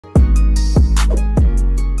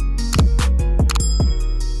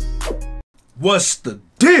What's the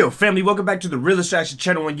deal, family? Welcome back to the Realest Action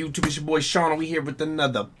channel on YouTube. It's your boy Sean, and we here with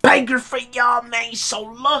another banger for y'all, man. So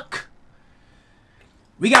look,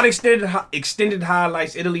 we got extended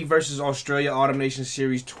highlights: Italy versus Australia, Autumn Nation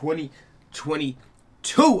Series 2022.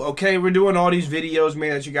 Okay, we're doing all these videos,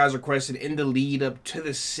 man, that you guys requested in the lead up to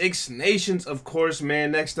the Six Nations, of course,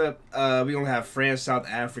 man. Next up, we gonna have France, South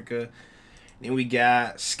Africa. Then we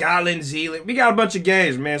got Scotland, Zealand. We got a bunch of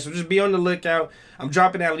games, man. So just be on the lookout. I'm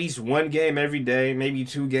dropping at least one game every day, maybe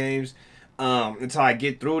 2 games, until I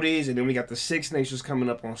get through these. And then we got the Six Nations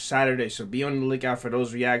coming up on Saturday. So be on the lookout for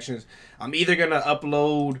those reactions. I'm either going to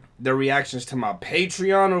upload the reactions to my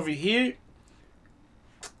Patreon over here,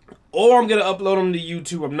 or I'm going to upload them to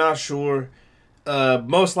YouTube. I'm not sure.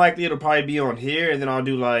 Most likely it'll probably be on here. And then I'll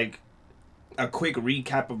do like a quick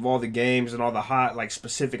recap of all the games and all the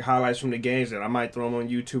specific highlights from the games that I might throw them on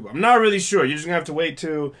YouTube. I'm not really sure. You're just gonna have to wait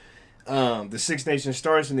till the Six Nations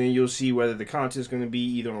starts, and then you'll see whether the content's gonna be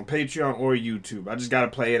either on Patreon or YouTube. I just gotta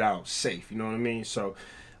play it out safe, you know what I mean? So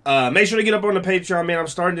make sure to get up on the Patreon, man. I'm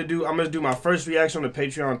gonna do my first reaction on the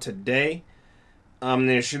Patreon today. Then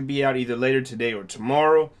it should be out either later today or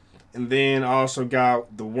tomorrow. And then I also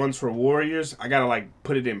got the ones for Warriors. I gotta like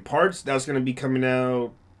put it in parts. That's gonna be coming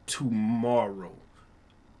out tomorrow.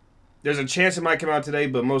 There's a chance it might come out today,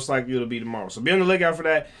 but most likely it'll be tomorrow. So be on the lookout for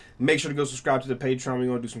that. Make sure to go subscribe to the Patreon. We're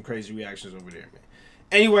going to do some crazy reactions over there, man.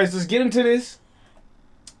 Anyways, let's get into this.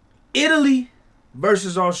 Italy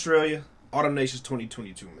versus Australia. Autumn Nations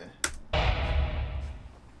 2022, man.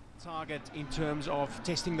 Target in terms of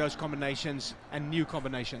testing those combinations and new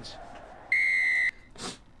combinations.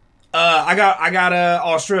 I got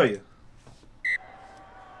Australia.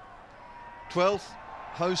 12th.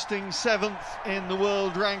 Hosting 7th in the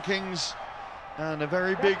world rankings, and a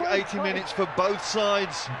very big 80 minutes for both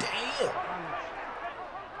sides. Damn.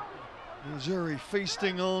 Missouri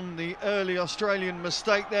feasting on the early Australian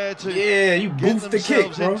mistake there to you get boofed the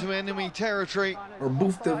kick, bro. into enemy territory. Or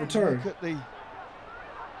boofed the return. Look at the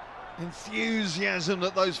enthusiasm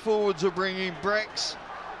that those forwards are bringing. Brex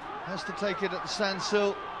has to take it at the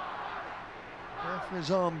standstill.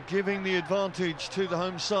 Referee's arm giving the advantage to the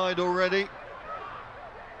home side already.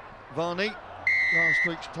 Varney, last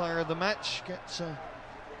week's player of the match, gets a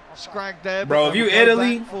scrag there. Bro, if you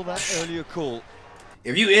Italy, for that earlier call.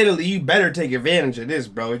 If you Italy, you better take advantage of this,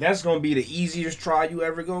 bro. That's gonna be the easiest try you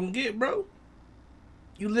ever gonna get, bro.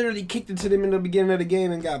 You literally kicked it to them in the beginning of the game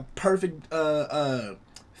and got perfect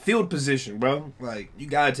field position, bro. Like, you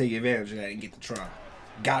gotta take advantage of that and get the try.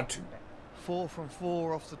 Got to. 4 from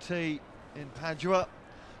 4 off the tee in Padua.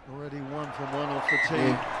 Already 1 from 1 off the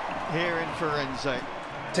tee here in Firenze.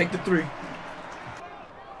 Take the 3.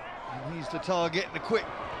 And he's the target. The quick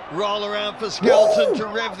roll around for Skelton to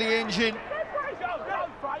rev the engine.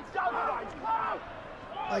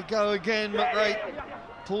 They go again. McRae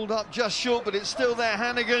pulled up just short, but it's still there.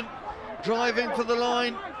 Hannigan driving for the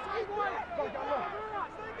line.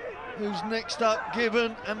 Who's next up?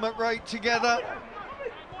 Gibbon and McRae together.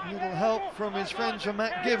 A little help from his friends from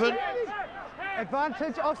Matt Gibbon.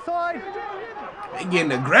 Advantage offside. They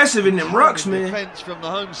getting aggressive in them rucks, man. Defense from the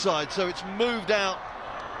home side, so it's moved out.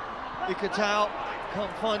 Ikatau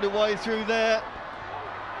can't find a way through there.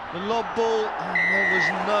 The lob ball, and there was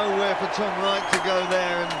nowhere for Tom Wright to go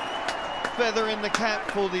there, and feather in the cap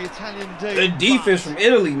for the Italian D. The defense from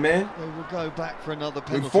Italy, man. They will go back for another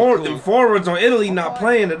penalty. The forwards on Italy not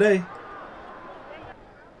playing today.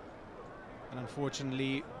 And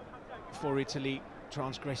unfortunately for Italy,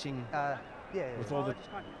 transgressing with all the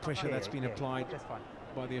pressure that's been applied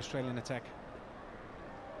by the Australian attack.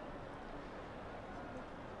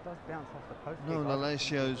 No,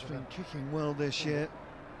 Lalasio's been kicking well this year.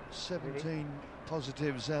 17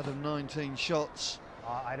 positives out of 19 shots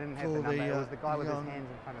I didn't have for the number. the It was the guy with his hands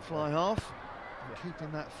in front of fly half.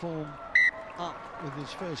 Keeping that form up with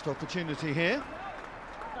his first opportunity here.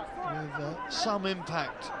 With some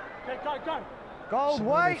impact. Gold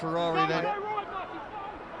way. Ferrari then.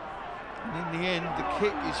 And in the end, the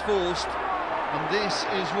kick is forced, and this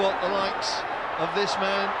is what the likes of this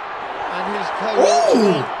man and his coach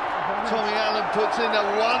Tommy Allen puts in a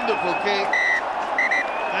wonderful kick,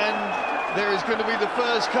 and there is going to be the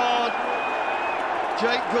first card.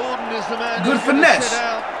 Jake Gordon is the man. Good finesse.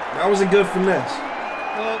 That was a good finesse.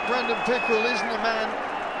 Well, Brendan Pickle isn't a man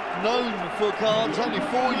known for cards. Only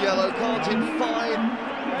 4 yellow cards in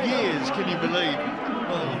 5 years. Can you believe?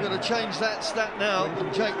 Well, you've got to change that stat now,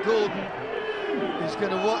 and Jake Gordon is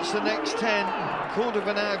going to watch the next 10. Quarter of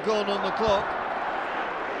an hour gone on the clock.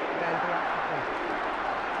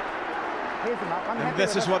 And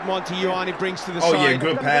this is what Monty Ioane brings to the Oh side. yeah,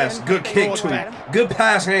 good pass. Good kick too. Good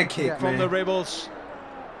pass and kick, from man. the Rebels.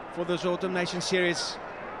 for this Autumn Nation Series.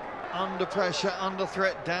 Under pressure, under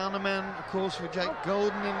threat, down a man, of course, for Jake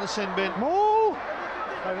Golden in the sin bin. Move!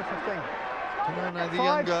 Over 15. Kanone the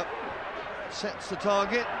younger sets the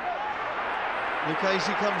target.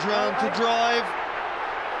 Lucchese comes round to drive,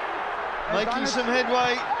 making some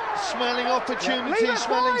headway, smelling opportunity,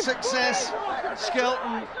 smelling success.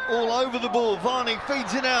 Skelton all over the ball. Varney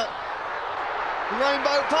feeds it out.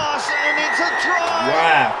 Rainbow pass, and it's a try!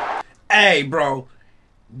 Wow. Hey, bro.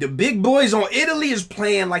 The big boys on Italy is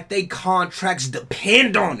playing like they contracts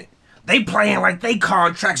depend on it. They playing like they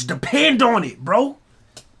contracts depend on it, bro.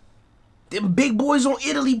 Them big boys on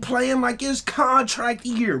Italy playing like it's contract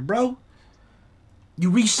year, bro. You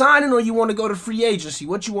re-signing or you want to go to free agency?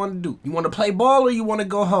 What you want to do? You want to play ball or you want to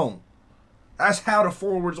go home? That's how the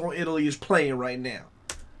forwards on Italy is playing right now.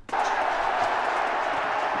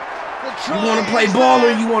 You want to play ball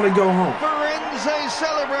or you want to go home? Firenze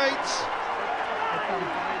celebrates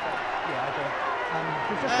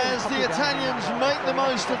as the Italians make the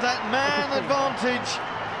most of that man advantage.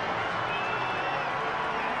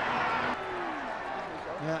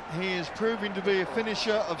 Yeah, he is proving to be a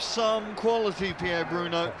finisher of some quality, Pierre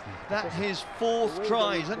Bruno. That's his 4th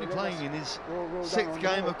try. He's only playing in his 6th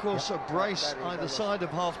game. Of course, a brace either side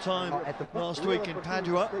of half-time last week in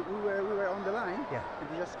Padua. We were on the line, and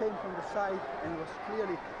he just came from the side and was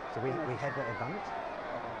clearly... So we had that advantage,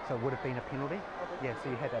 so it would have been a penalty. Yeah, so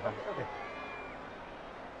you had that advantage. Yeah.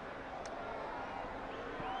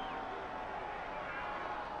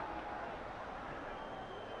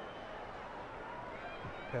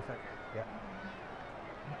 Perfect, yeah.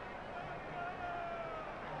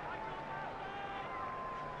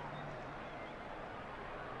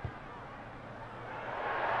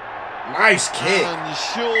 Nice kick. And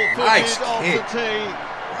sure-footed Nice off kick. the tee.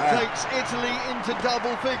 Wow. Takes Italy into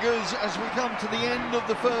double figures as we come to the end of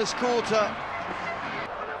the first quarter.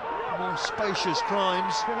 More spacious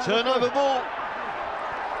climbs. Turnover ball.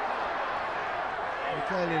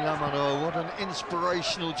 Michele Lamano, what an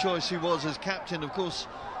inspirational choice he was as captain. Of course,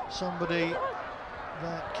 somebody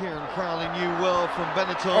that Kieran Crowley knew well from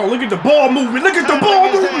Benetton. Oh, look at the ball movement. Look at the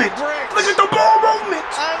ball movement. Look at the ball movement.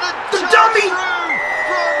 And the dummy.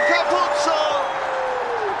 From Capuzzo.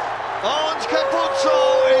 Ange Capuzzo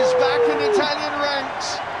is back in Italian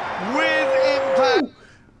ranks with impact.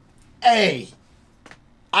 Hey,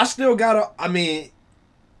 I still gotta, I mean,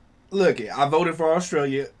 look, I voted for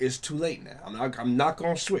Australia. It's too late now. I'm not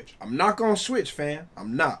gonna switch. I'm not gonna switch, fam.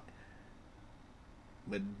 I'm not.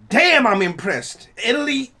 But damn, I'm impressed.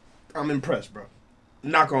 Italy, I'm impressed, bro.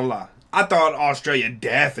 Not gonna lie. I thought Australia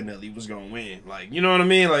definitely was gonna win. Like, you know what I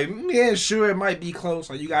mean? Like, yeah, sure, it might be close.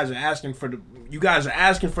 Like, you guys are asking for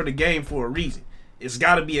the game for a reason. It's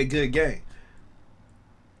got to be a good game.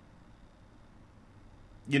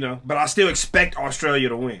 You know, but I still expect Australia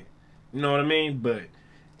to win. You know what I mean? But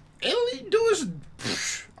Italy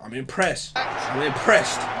I'm impressed. I'm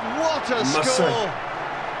impressed. What a score!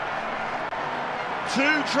 2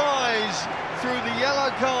 tries through the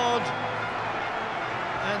yellow card.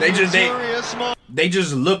 And they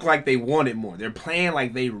just look like they wanted more. They're playing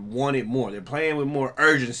like they wanted more. They're playing with more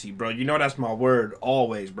urgency, bro. You know that's my word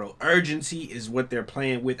always, bro. Urgency is what they're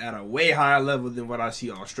playing with at a way higher level than what I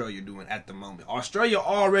see Australia doing at the moment. Australia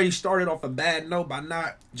already started off a bad note by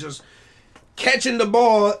not just catching the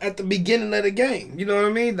ball at the beginning of the game. You know what I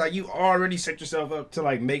mean? Like, you already set yourself up to,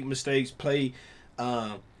 like, make mistakes, play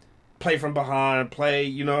from behind,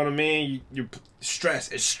 you know what I mean? You're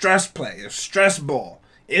stress. It's stress play. It's stress ball.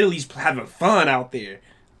 Italy's having fun out there.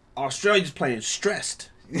 Australia's playing stressed.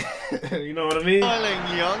 You know what I mean?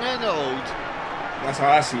 Smiling young and old. That's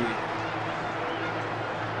how I see it.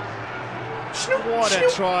 What a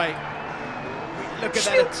try. Look at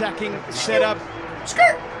that attacking setup.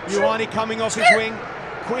 Ioane coming off his wing.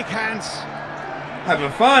 Quick hands.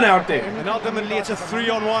 Having fun out there. And ultimately it's a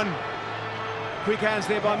 3-on-1. Quick hands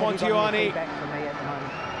there by Ioane.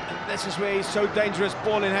 This is where he's so dangerous,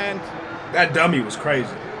 ball in hand. That dummy was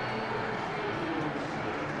crazy.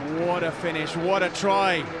 What a finish, what a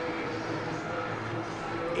try.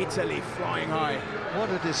 Italy flying high. What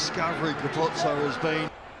a discovery Capuzzo has been.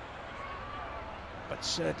 But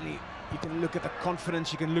certainly, you can look at the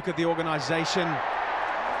confidence, you can look at the organisation.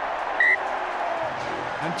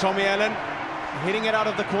 And Tommy Allen hitting it out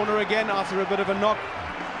of the corner again after a bit of a knock.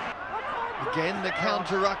 Again, the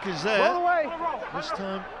counter-ruck is there. This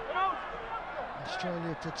time,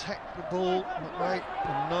 Australia protect the ball. McRae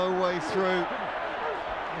no way through.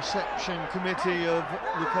 Reception committee of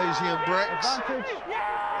Lucchese and Brex.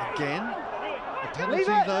 Again, the penalty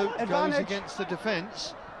though goes against the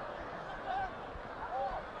defence.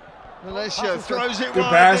 Alessio throws it good wide.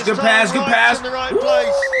 Pass, good pass, good pass. In the right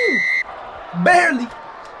place. Barely.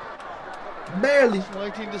 Just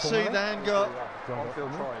waiting to see the hand go.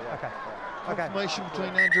 Okay. Confirmation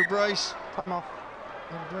between Andrew Brace Time off.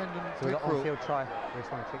 and Brendan So we got Pickrell. on-field try. We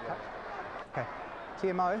just want to check touch. Okay.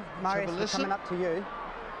 TMO, Marius, we're coming up to you.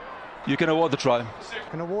 You can award the try.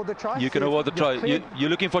 Can award the try? You can So award the try. cleared- You're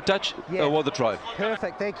looking for touch? Yeah. Award the try.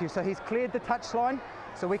 Perfect, thank you. So he's cleared the touch line,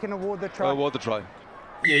 so we can award the try. Award the try.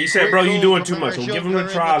 Yeah, he said, bro, you doing too much. We'll give him a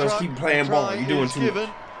try. Let's keep playing ball. You're doing too much.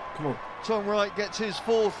 Come on. Tom Wright gets his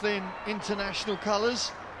 4th in international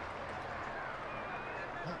colours.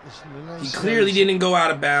 He clearly didn't go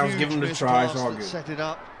out of bounds. Give him the try. It's all good. Set it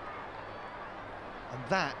up. And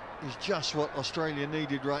that is just what Australia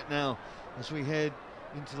needed right now as we head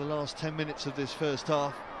into the last 10 minutes of this first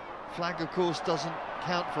half. Flag, of course, doesn't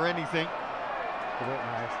count for anything. Good work,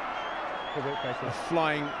 Marius. Good work, Gracie. A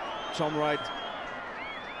flying Tom Wright.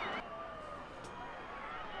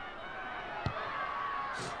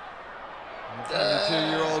 The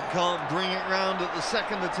 22-year-old can't bring it round at the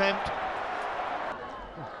second attempt.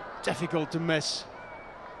 Difficult to miss.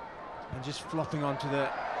 And just flopping onto the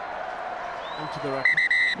rack.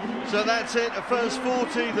 So that's it, a first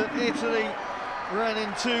 40 that Italy ran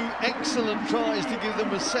in 2 excellent tries to give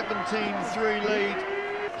them a 17-3 lead.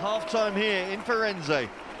 Half-time here in Firenze.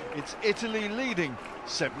 It's Italy leading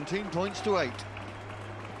 17 points to 8.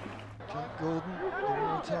 Jack Gordon, the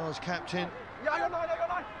Waratahs captain,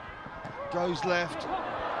 goes left.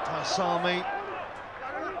 Tassami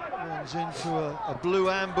runs into a blue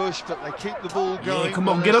ambush, but they keep the ball going. Yeah, come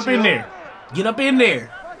on, get up in there. Get up in there.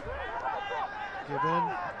 Given.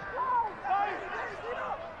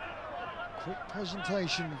 Quick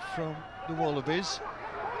presentation from the Wallabies.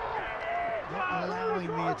 Not allowing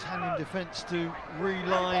the Italian defence to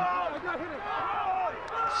reline.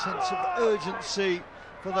 Sense of urgency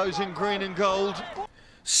for those in green and gold.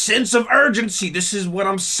 Sense of urgency. This is what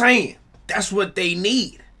I'm saying. That's what they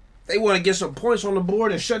need. They want to get some points on the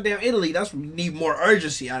board and shut down Italy. That's what we need, more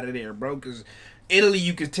urgency out of there, bro. Because Italy,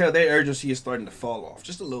 you can tell their urgency is starting to fall off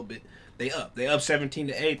just a little bit. They up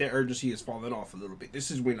 17-8. Their urgency is falling off a little bit.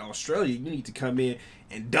 This is when Australia, you need to come in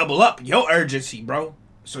and double up your urgency, bro.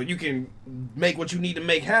 So you can make what you need to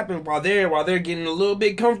make happen while they're getting a little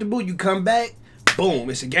bit comfortable. You come back,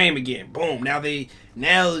 boom, it's a game again. Boom. Now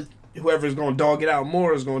whoever's gonna dog it out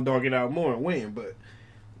more is gonna dog it out more and win. But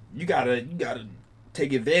you gotta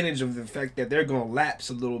take advantage of the fact that they're gonna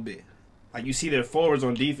lapse a little bit. Like you see their forwards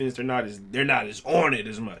on defense, they're not as on it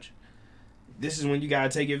as much. This is when you gotta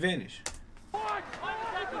take advantage.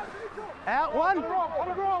 Out one.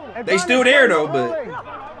 They still there though, but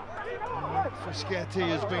Fischetti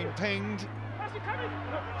has been pinged.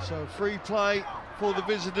 So free play for the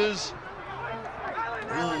visitors.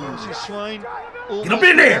 Swain. Get up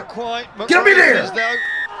in there! Get up in there!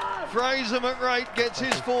 Fraser McReight gets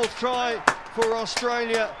his 4th try for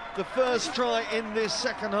Australia, the first try in this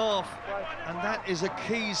second half, and that is a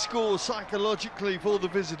key score psychologically for the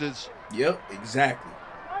visitors. Yep, exactly.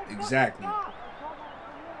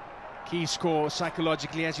 Key score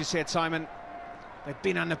psychologically, as you said, Simon. They've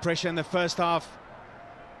been under pressure in the first half.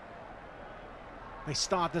 They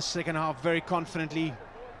start the second half very confidently,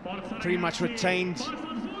 pretty much retained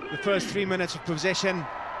the first 3 minutes of possession.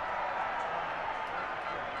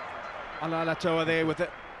 Alaalatoa there with a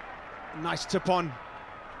nice tip on.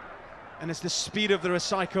 And it's the speed of the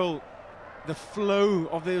recycle, the flow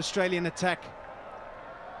of the Australian attack,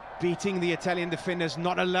 beating the Italian defenders,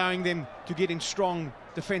 not allowing them to get in strong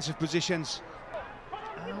defensive positions.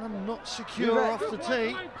 And not secure off the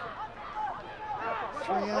tee.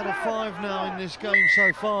 3 out of 5 now in this game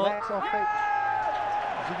so far. Is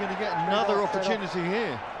he going to get another opportunity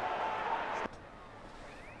here?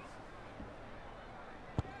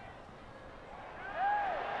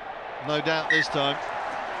 No doubt this time.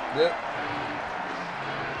 Yep.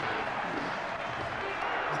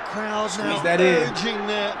 The crowd now that urging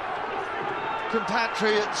their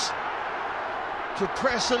compatriots to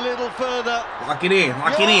press a little further. Lock it in.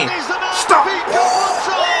 Stop! Once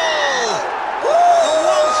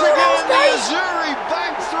again, the Azzurri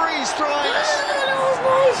back 3 strikes.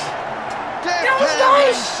 That was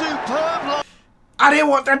nice. Superb. I didn't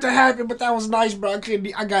want that to happen, but that was nice, bro. I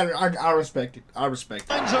got it. I respect it. I respect it.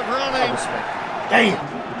 Lines of running. I respect it. Damn.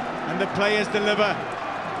 And the players deliver.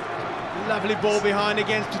 Lovely ball behind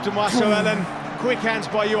against to Tommaso Allen. Quick hands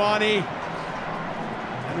by Ioane.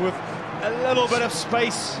 And with a little bit of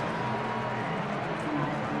space.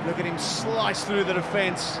 Look at him slice through the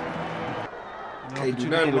defence. Can't do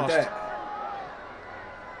nothing with that.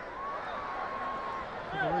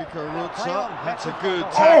 Federico Ruzza, that's a good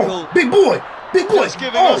tackle. Oh, big boy. Big boy. Just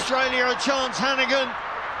giving Oh, Australia a chance, Hannigan.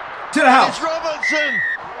 to the house. It's Robertson.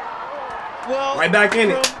 Well, Right back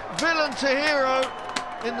in it. from villain to hero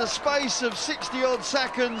in the space of 60-odd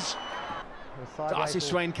seconds. Darcy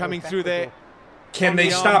Swain coming through there. Can On they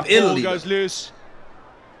the arm, stop ball Italy? goes loose.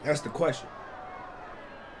 That's the question.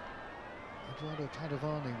 Eduardo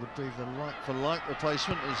Padovani would be the like-for-like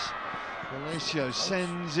replacement as Lolesio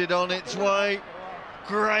sends it on its way.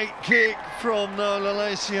 Great kick from Noel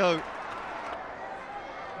Lolesio.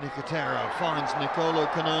 Nicotero finds Nicolo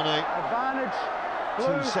Canone. Advantage.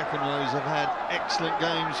 Two second rows have had excellent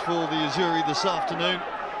games for the Azzurri this afternoon.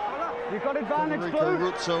 You've got advantage, Enrico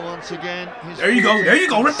Blue. Ruzzo once again. His There you go, there you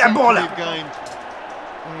go, rip that ball out. game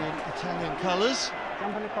in Italian colours.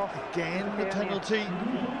 Jumping across. Again, the penalty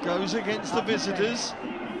goes against the visitors. Is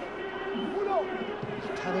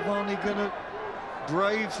Padovani going to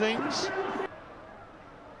brave things?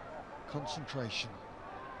 Concentration.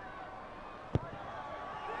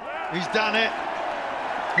 He's done it.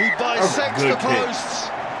 He bisects good the kick. posts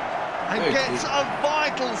and Good gets kick. a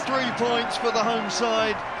vital 3 points for the home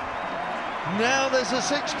side. Now there's a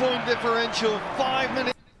 6-point differential, 5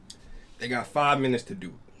 minutes. They got 5 minutes to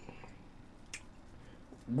do it.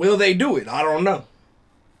 Will they do it? I don't know.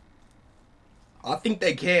 I think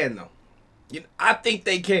they can, though. I think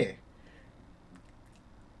they can.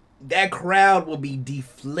 That crowd will be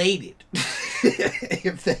deflated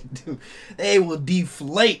if they do. They will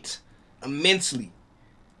deflate immensely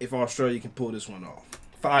if Australia can pull this one off.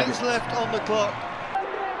 5 minutes. left on the clock.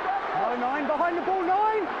 No, 9. Behind the ball,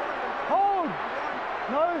 9. Hold.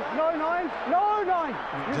 No, 9. No, 9.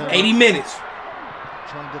 80 minutes.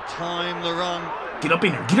 Trying to time the run Get up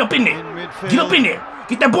in there. Get up in there. in midfield. Get up in there.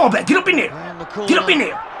 Get that ball back. Get up in there. Round the corner. Get up in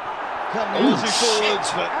there. Come the Oh, Aussie shit.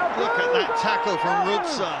 forwards, but look at that tackle from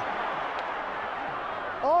Rutsa.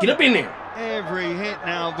 Get up in there. Every hit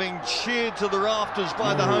now being cheered to the rafters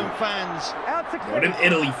by the home fans. Out 6. Bro, them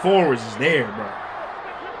Italy forwards is there, bro.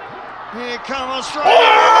 Here come Australia.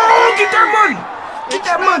 Oh, get that money. Get It's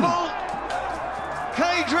that money. Neville.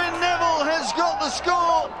 Cadrin Neville has got the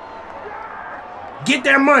score. Get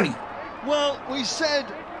that money. Well, we said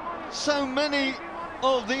so many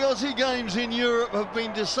of the Aussie games in Europe have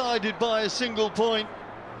been decided by a single point.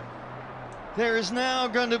 There is now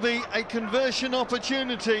going to be a conversion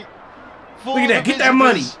opportunity for Look at that, the get that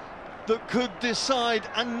money. visitors that could decide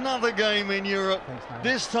another game in Europe. Thanks, mate.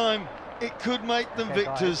 This time, it could make them Okay,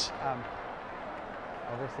 victors. guys,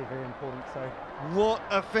 obviously very important, so What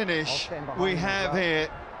a I'll finish stand behind we you as have well. here.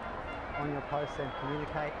 on your post and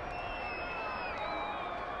communicate.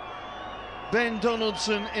 Ben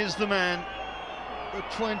Donaldson is the man. The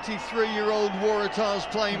 23-year-old Waratahs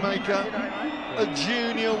playmaker, a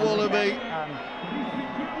junior Wallaby.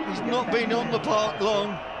 He's not been on the park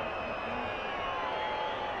long.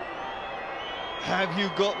 Have you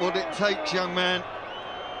got what it takes, young man?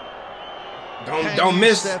 Can Don't you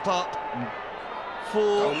miss. step up for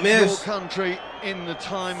Don't miss. your country in the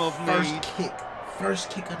time of First need? kick. First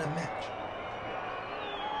kick of the match.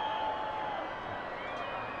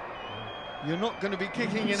 You're not going to be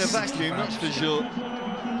kicking in a vacuum, that's for sure.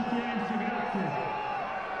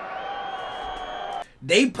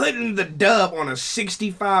 They putting the dub on a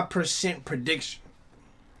 65% prediction.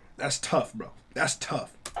 That's tough, bro. That's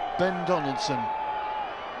tough. Ben Donaldson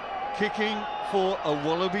kicking for a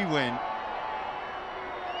Wallaby win.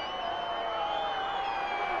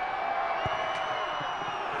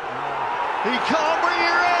 He can't bring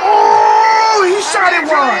it in. Oh, he shot it And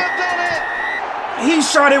wide. Italy have done it. He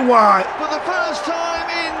shot it wide. For the first time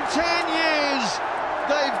in 10 years,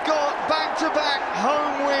 they've got back-to-back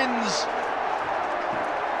home wins.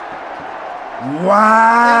 In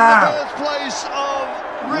Wow. the birthplace of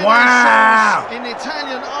Wow. Renaissance in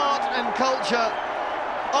Italian art and culture,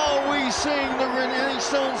 are we seeing the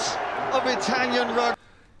renaissance of Italian rugby?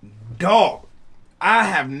 Dog, I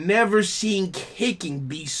have never seen kicking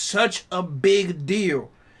be such a big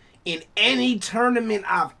deal in any tournament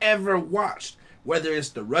I've ever watched. Whether it's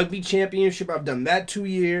the rugby championship, I've done that 2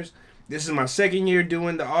 years. This is my second year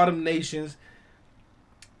doing the Autumn Nations.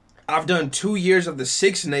 I've done 2 years of the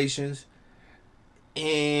Six Nations.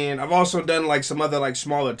 And I've also done like some other like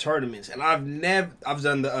smaller tournaments. And I've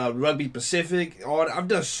done the Rugby Pacific. I've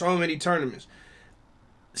done so many tournaments.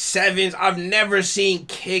 Sevens. I've never seen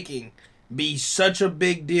kicking be such a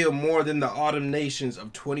big deal more than the Autumn Nations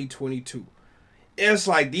of 2022. It's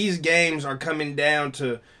like these games are coming down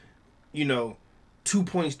to, 2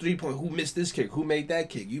 points, 3 points. Who missed this kick? Who made that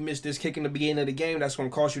kick? You missed this kick in the beginning of the game. That's going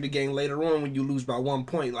to cost you the game later on when you lose by 1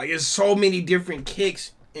 point. Like, it's so many different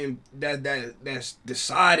kicks and that's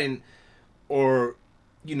deciding or,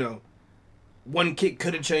 one kick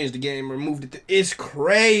could have changed the game or moved it. It's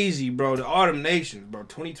crazy, bro. The Autumn Nations, bro.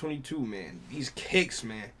 2022, man. These kicks,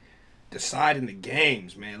 man. Deciding the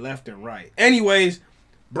games, man. Left and right. Anyways,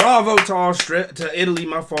 bravo to Italy.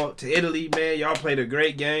 My fault. To Italy, man. Y'all played a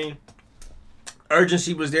great game.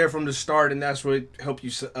 Urgency was there from the start, and that's what helped you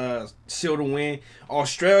seal the win.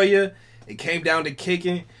 Australia, it came down to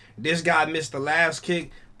kicking. This guy missed the last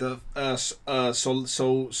kick. The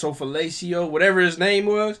Sofalacio, whatever his name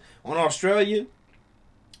was, on Australia.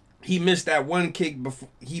 He missed that one kick before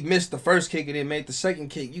he missed the first kick and then made the second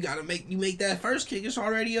kick. You make that first kick, it's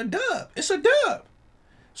already a dub. It's a dub.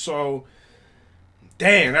 So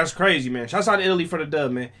damn, that's crazy, man. Shouts out to Italy for the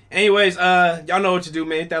dub, man. Anyways, y'all know what to do,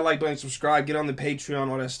 man. Hit that like button, subscribe, get on the Patreon,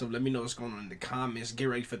 all that stuff. Let me know what's going on in the comments. Get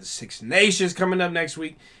ready for the Six Nations coming up next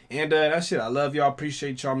week. And that's it. I love y'all.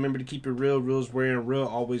 Appreciate y'all. Remember to keep it real. Reals wearing real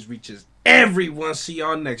always reaches everyone. See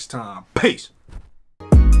y'all next time. Peace.